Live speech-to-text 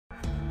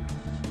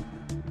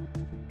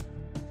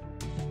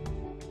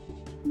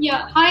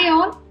Yeah, hi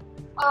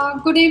all.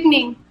 Good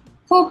evening.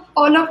 Hope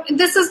all of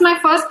this is my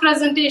first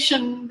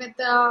presentation with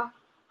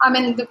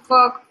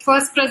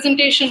first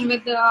presentation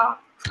with the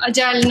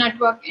Agile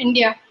Network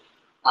India.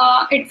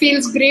 It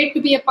feels great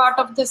to be a part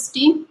of this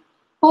team.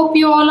 Hope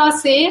you all are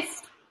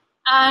safe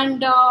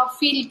and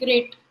feel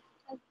great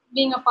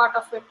being a part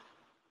of it.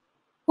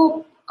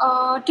 Hope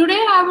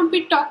today I will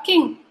be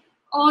talking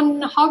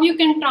on how you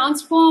can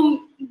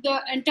transform the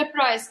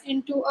enterprise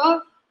into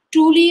a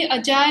truly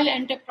agile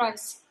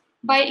enterprise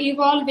by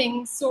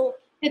evolving. So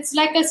it's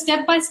like a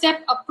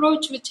step-by-step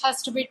approach which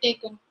has to be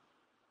taken.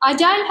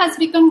 Agile has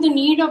become the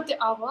need of the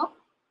hour.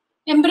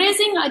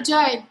 Embracing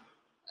agile,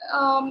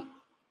 um,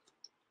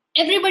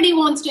 everybody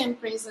wants to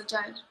embrace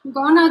agile.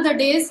 Gone are the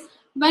days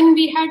when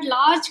we had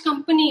large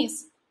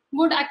companies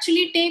would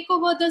actually take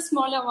over the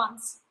smaller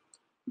ones.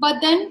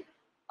 But then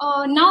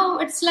now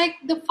it's like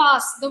the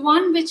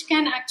one which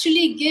can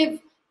actually give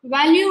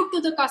value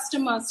to the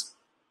customers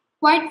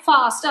quite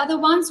fast are the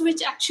ones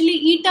which actually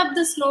eat up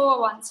the slower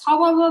ones,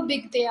 however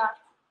big they are.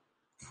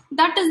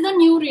 That is the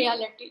new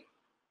reality.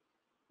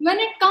 When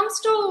it comes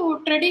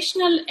to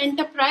traditional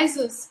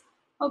enterprises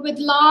with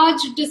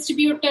large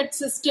distributed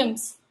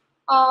systems,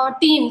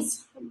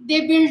 teams,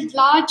 they build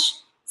large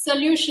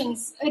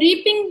solutions.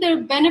 Reaping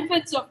the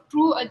benefits of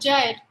true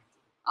agile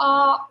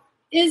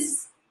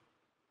is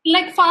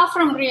like far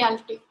from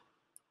reality.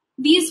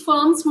 These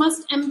firms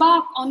must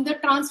embark on the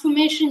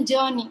transformation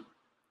journey.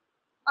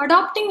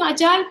 Adopting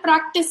agile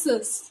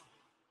practices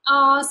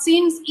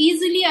seems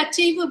easily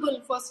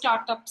achievable for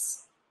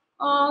startups.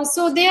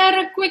 So they are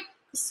a quick,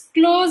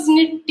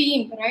 close-knit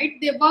team, right?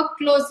 They work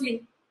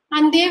closely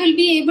and they will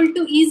be able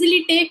to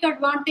easily take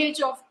advantage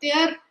of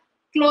their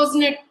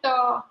close-knit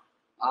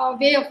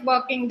way of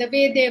working, the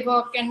way they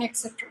work, and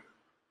etc.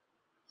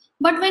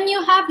 But when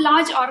you have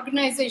large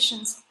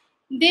organizations,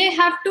 they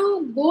have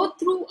to go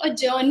through a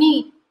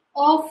journey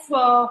of,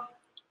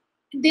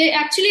 they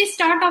actually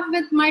start off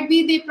with, might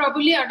be they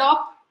probably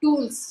adopt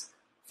tools,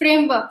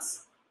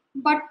 frameworks,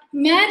 but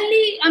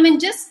merely,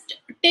 just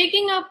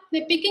picking up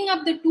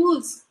the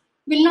tools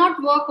will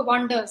not work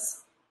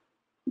wonders.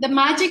 The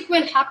magic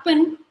will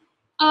happen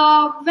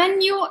when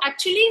you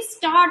actually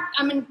start,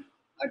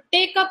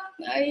 take up,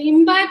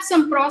 imbibe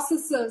some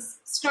processes,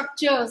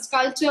 structures,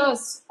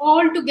 cultures,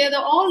 all together.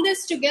 All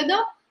this together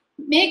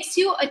makes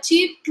you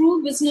achieve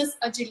true business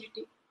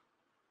agility,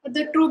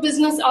 the true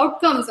business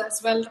outcomes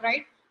as well,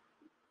 right?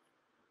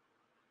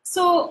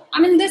 So,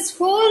 this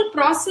whole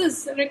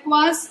process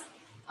requires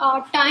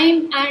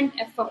time and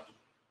effort.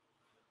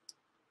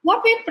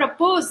 What we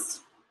propose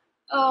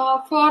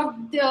for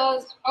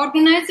the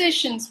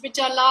organizations which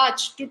are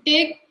large to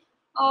take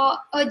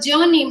a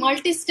journey,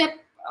 multi-step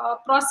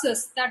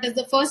process. That is,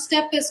 the first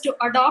step is to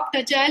adopt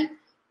agile.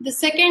 The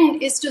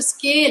second is to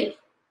scale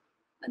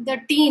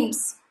the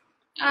teams,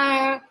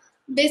 uh,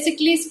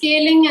 basically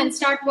scaling and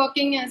start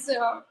working as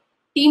a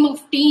team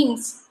of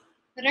teams,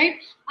 right?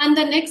 And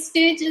the next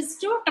stage is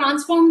to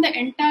transform the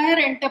entire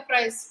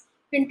enterprise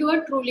into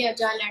a truly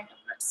agile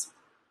enterprise.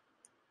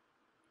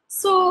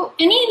 So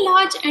any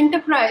large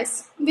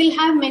enterprise will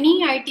have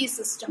many IT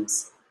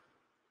systems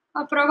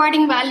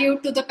providing value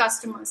to the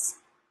customers.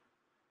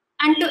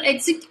 And to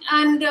execute,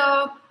 and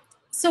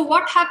so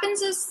what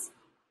happens is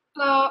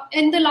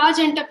in the large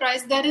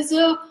enterprise there is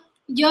a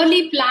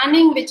yearly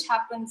planning which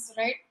happens,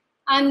 right?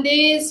 And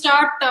they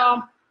start,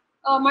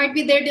 might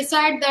be they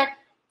decide that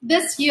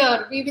this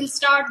year we will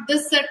start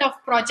this set of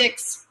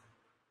projects.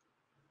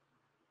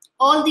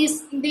 All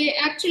these, they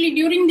actually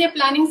during their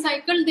planning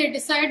cycle they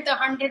decide the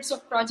hundreds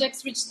of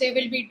projects which they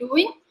will be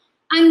doing,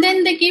 and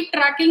then they keep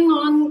tracking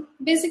on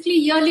basically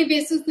yearly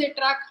basis. They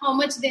track how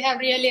much they have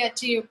really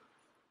achieved,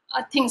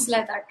 things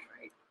like that,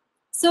 right?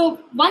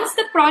 So once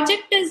the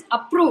project is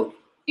approved,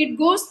 it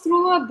goes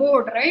through a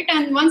board, right?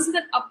 And once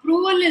the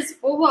approval is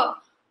over,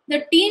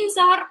 the teams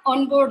are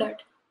onboarded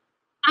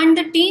and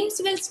the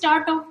teams will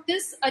start off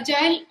this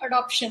agile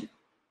adoption.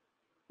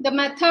 The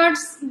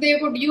methods they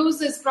would use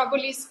is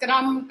probably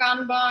Scrum,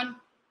 Kanban,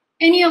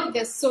 any of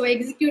this. So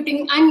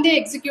executing, and they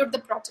execute the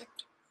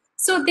project.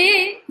 So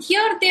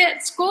here their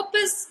scope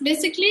is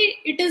basically,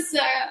 it is,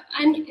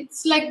 and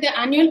it's like the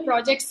annual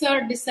projects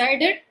are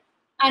decided,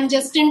 and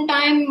just in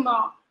time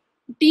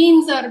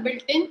teams are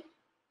built in,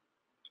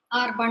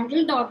 are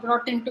bundled or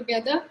brought in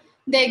together.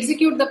 They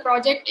execute the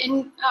project,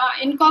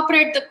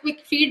 incorporate the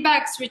quick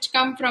feedbacks which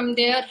come from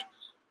their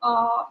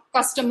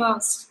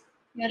customers,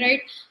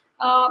 right?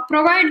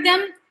 Provide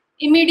them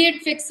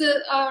immediate fixes,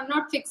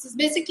 not fixes,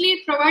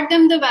 basically provide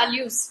them the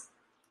values.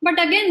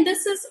 But again,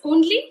 this is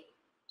only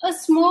a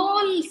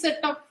small set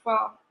of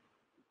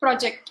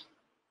project,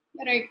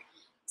 right?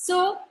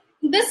 So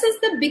this is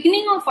the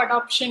beginning of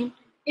adoption,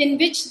 in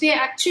which they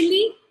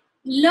actually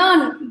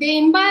learn, they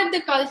imbibe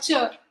the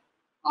culture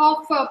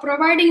of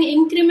providing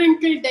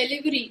incremental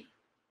delivery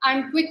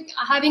and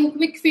having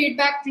quick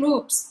feedback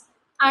loops,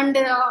 and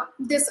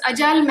this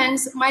agile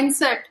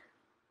mindset.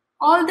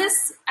 All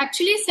this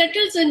actually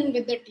settles in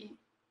with the team.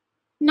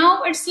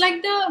 Now it's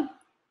like the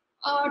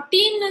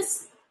team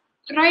is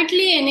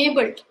rightly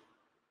enabled,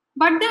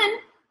 but then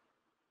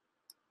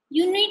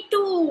you need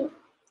to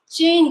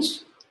change.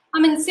 I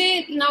mean,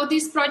 say now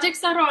these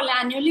projects are all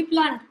annually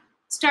planned.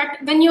 Start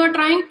when you are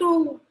trying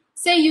to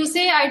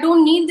say I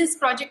don't need this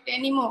project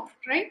anymore,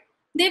 right?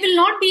 They will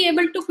not be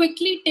able to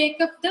quickly take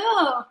up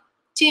the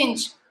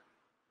change.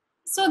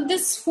 So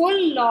this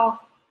whole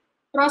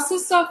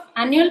process of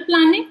annual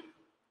planning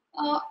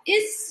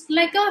is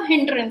like a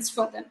hindrance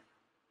for them.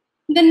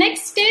 The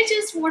next stage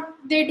is what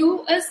they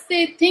do is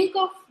they think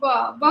of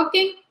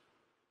working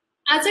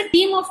as a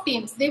team of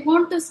teams. They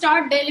want to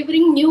start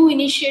delivering new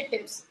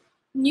initiatives,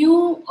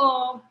 new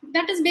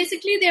that is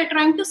basically they are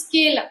trying to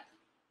scale up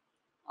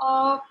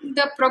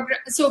the program.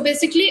 So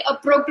basically a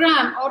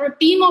program or a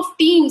team of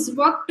teams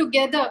work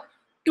together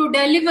to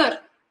deliver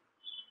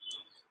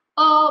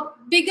a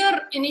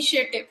bigger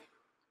initiative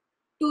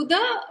to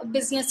the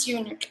business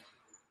unit.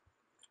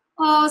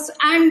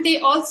 And they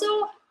also,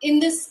 in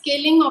this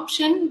scaling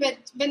option,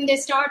 when they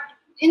start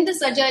in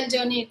this agile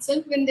journey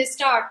itself, when they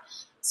start,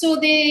 so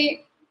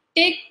they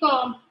take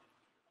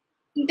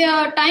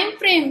the time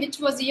frame which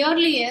was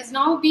yearly is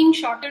now being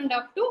shortened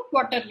up to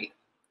quarterly.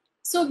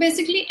 So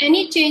basically,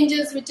 any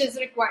changes which is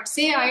required,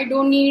 say I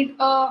don't need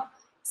a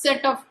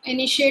set of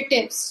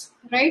initiatives,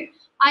 right?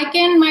 I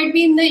might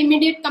be in the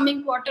immediate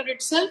coming quarter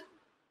itself,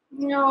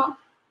 you know,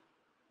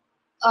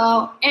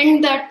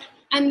 end that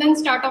and then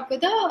start up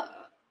with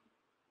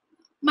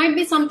might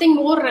be something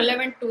more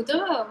relevant to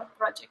the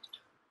project.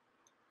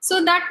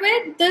 So that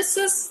way, this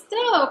is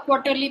the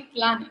quarterly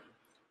planning.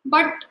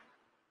 But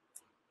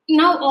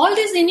now all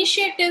these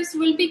initiatives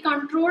will be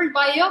controlled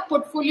by a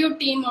portfolio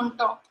team on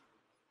top.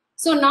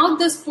 So now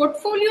this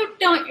portfolio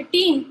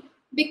team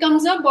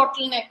becomes a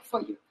bottleneck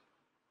for you.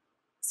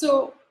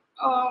 So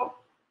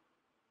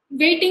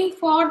waiting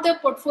for the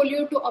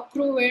portfolio to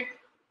approve it.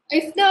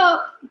 If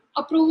the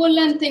approval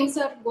and things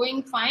are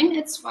going fine,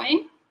 it's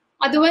fine.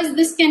 Otherwise,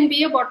 this can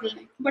be a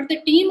bottleneck. But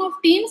the team of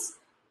teams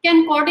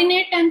can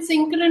coordinate and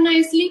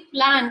synchronously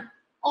plan.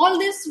 All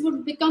this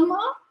would become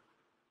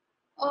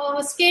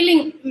a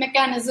scaling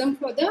mechanism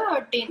for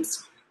the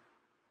teams.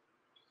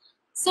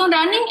 So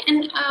running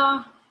an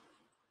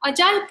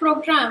agile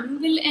program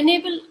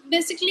will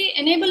basically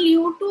enable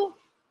you to,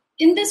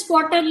 in this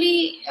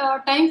quarterly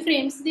time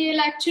frames,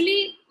 they'll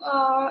actually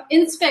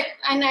inspect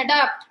and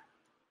adapt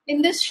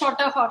in this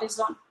shorter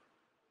horizon.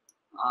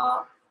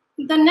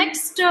 The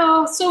next,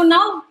 so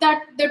now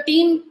that the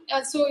team,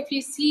 so if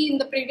you see in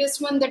the previous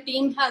one, the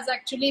team has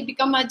actually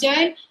become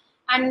agile,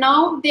 and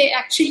now they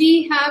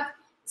actually have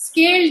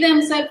scaled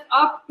themselves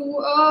up to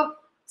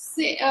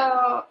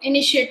a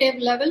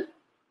initiative level.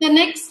 The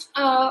next,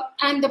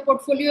 and the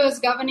portfolio is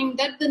governing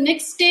that, the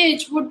next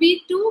stage would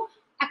be to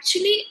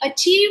actually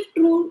achieve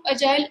through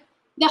agile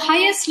the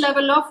highest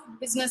level of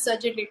business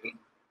agility.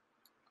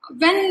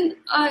 When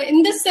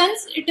in this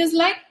sense, it is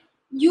like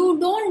you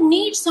don't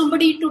need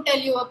somebody to tell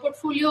you, a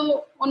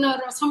portfolio owner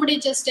or somebody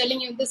just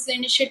telling you this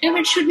initiative.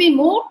 It should be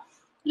more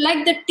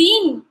like the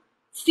team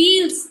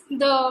feels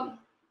the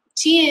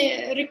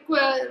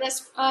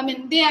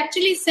they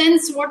actually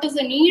sense what is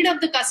the need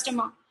of the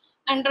customer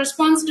and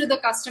responds to the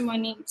customer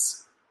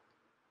needs,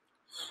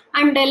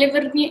 and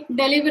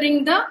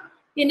delivering the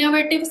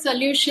innovative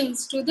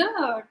solutions to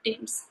the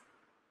teams.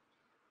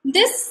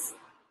 This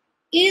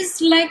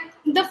is like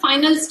the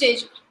final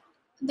stage.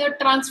 The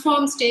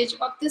transform stage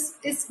of this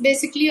is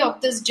basically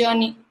of this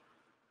journey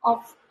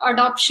of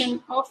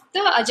adoption of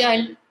the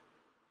agile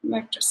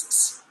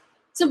matrices.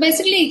 So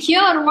basically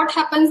here what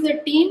happens,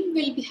 the team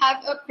will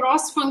have a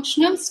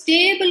cross-functional,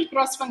 stable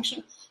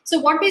cross-functional. So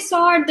what we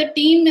saw at the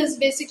team is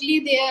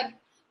basically they are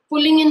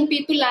pulling in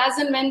people as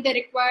and when they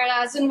require,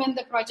 as and when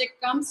the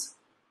project comes.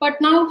 But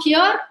now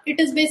here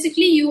it is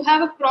basically you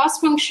have a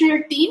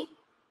cross-functional team,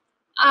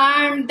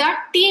 and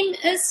that team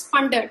is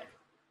funded.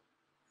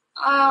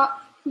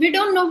 We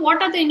don't know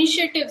what are the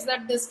initiatives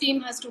that this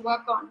team has to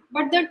work on,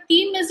 but the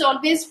team is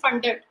always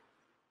funded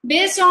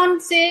based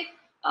on, say,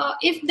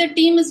 if the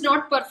team is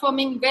not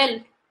performing well,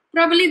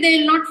 probably they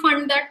will not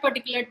fund that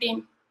particular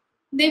team.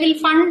 They will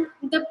fund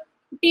the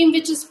team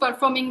which is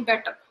performing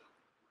better.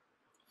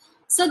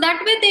 So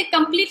that way they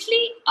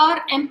completely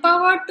are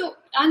empowered to,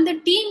 and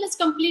the team is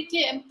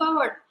completely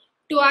empowered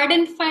to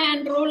identify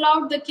and roll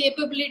out the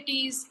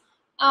capabilities,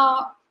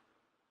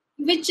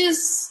 which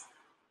is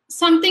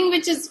something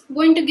which is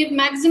going to give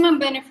maximum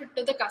benefit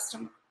to the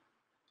customer.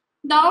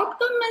 The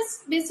outcome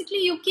is basically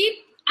you keep,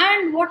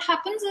 and what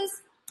happens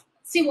is,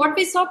 see, what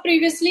we saw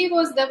previously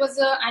was there was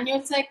an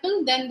annual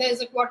cycle, then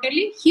there's a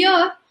quarterly.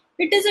 Here,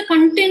 it is a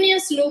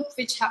continuous loop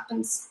which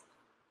happens.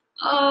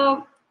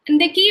 And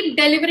they keep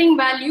delivering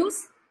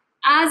values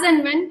as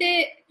and when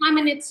they,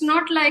 it's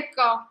not like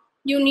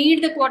you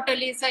need the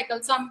quarterly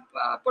cycle, some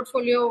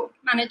portfolio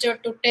manager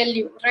to tell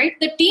you, right?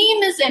 The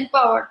team is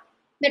empowered.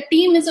 The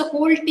team is a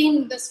whole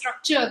team, the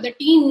structure, the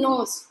team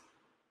knows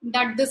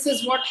that this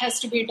is what has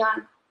to be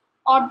done.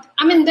 Or,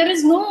 there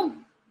is no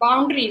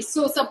boundaries.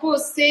 So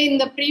suppose, say in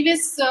the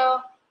previous,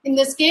 in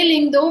the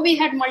scaling, though we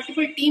had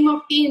multiple team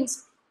of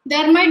teams,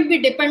 there might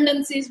be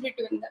dependencies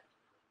between them,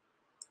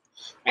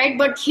 right?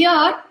 But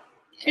here,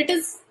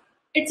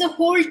 it's a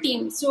whole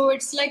team. So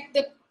it's like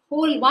the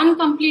whole one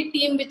complete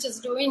team which is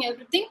doing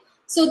everything.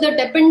 So the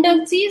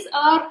dependencies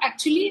are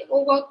actually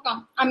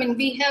overcome. I mean,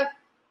 we have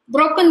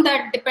broken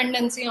those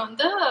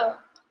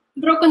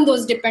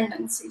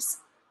dependencies,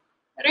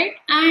 right?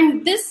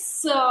 And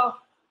this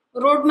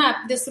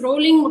roadmap, this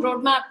rolling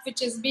roadmap,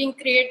 which is being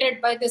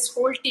created by this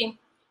whole team,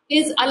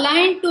 is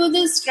aligned to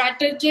the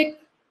strategic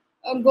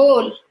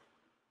goal,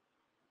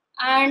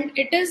 and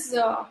it is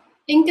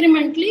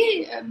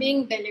incrementally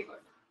being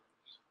delivered.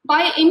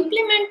 By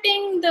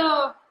implementing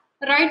the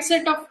right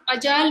set of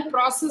agile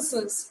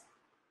processes,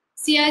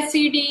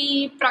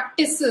 CI/CD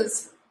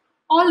practices,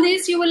 all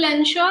these, you will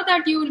ensure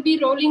that you will be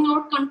rolling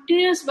out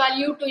continuous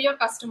value to your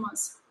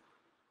customers.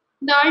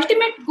 The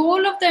ultimate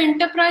goal of the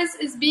enterprise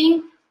is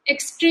being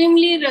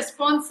extremely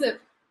responsive,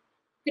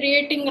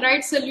 creating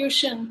right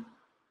solution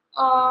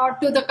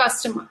to the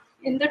customer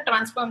in the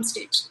transform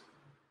stage.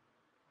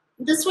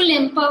 This will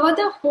empower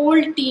the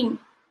whole team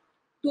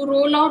to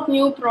roll out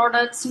new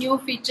products, new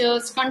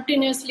features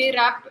continuously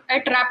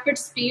at rapid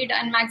speed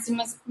and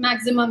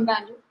maximum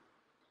value.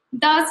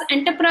 Thus,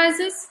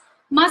 enterprises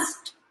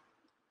must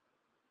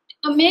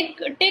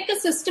take a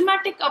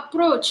systematic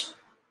approach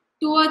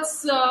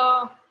towards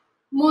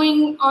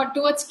moving or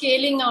towards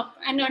scaling up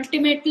and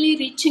ultimately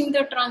reaching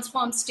the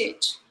transform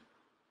stage.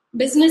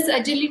 Business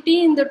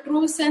agility in the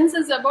true sense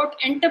is about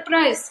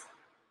enterprise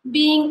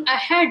being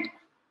ahead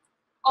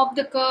of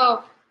the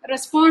curve,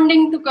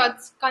 responding to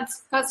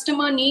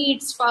customer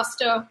needs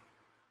faster,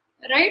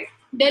 right?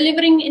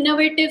 Delivering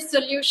innovative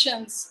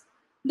solutions.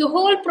 The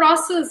whole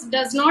process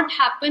does not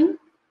happen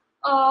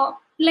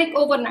like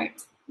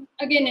overnight.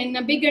 Again, in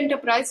a big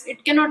enterprise,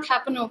 it cannot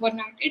happen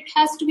overnight. It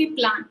has to be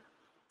planned.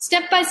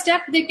 Step by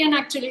step, they can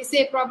actually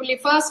say probably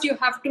first you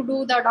have to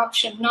do the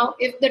adoption. Now,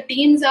 if the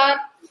teams are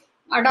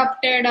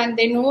adopted and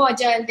they know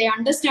Agile, they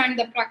understand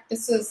the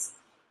practices,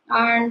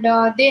 and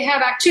they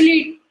have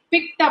actually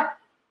picked up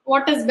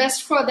what is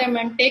best for them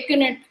and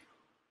taken it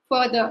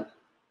further,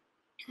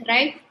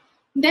 right?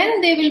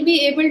 Then they will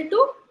be able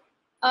to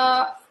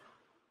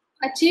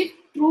achieve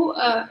true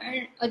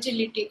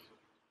agility.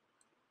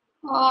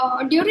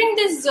 During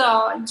this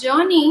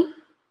journey,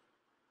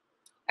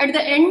 at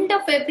the end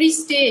of every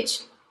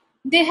stage,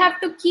 they have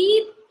to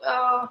keep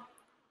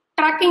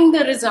tracking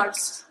the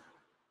results,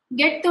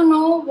 get to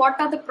know what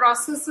are the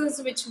processes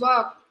which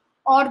work,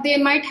 or they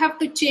might have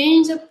to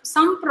change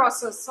some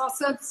process or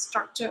some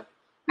structure.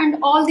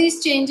 And all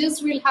these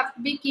changes will have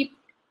to be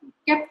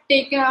kept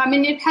taken. I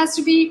mean, it has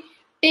to be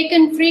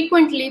taken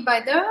frequently by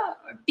the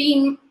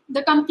team,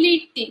 the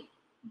complete team,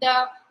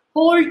 the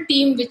whole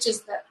team which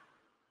is there.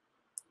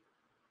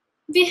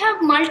 We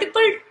have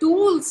multiple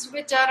tools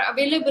which are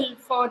available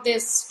for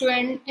this to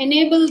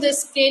enable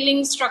this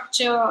scaling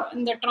structure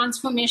and the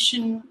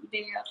transformation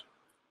there.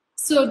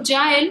 So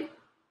Agile,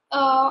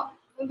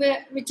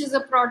 which is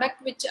a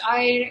product which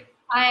I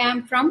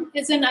am from,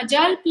 is an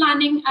agile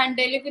planning and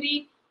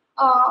delivery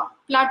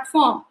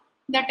platform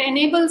that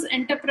enables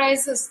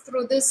enterprises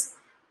through this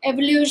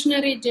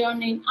evolutionary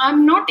journey.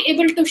 I'm not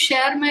able to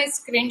share my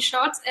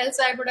screenshots, else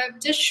I would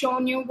have just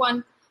shown you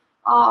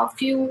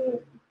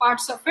few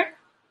parts of it.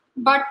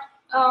 But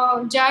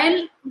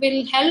Agile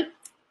will help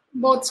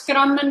both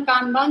Scrum and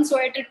Kanban. So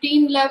at a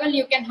team level,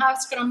 you can have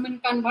Scrum and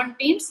Kanban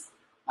teams.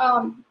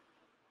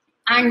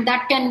 And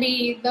that can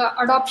be the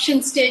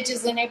adoption stage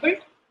is enabled.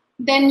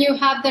 Then you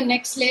have the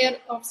next layer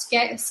of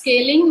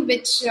scaling,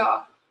 which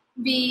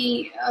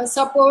we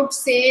support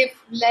SAFe,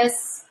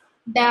 LESS,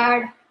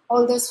 DAD,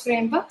 all those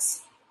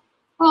frameworks.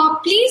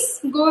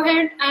 Please go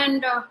ahead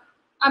and,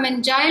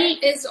 Agile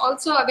is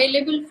also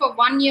available for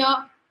 1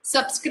 year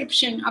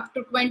subscription up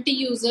to 20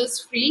 users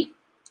free.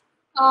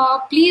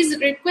 Please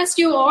request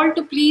you all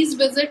to please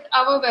visit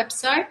our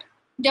website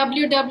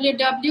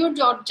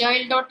www.agile.io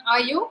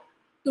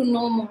to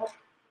know more.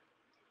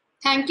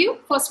 Thank you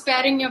for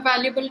sparing your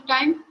valuable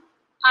time,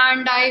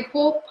 and I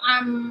hope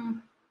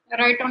I'm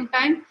right on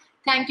time.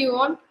 Thank you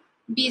all.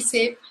 Be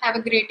safe. Have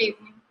a great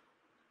evening.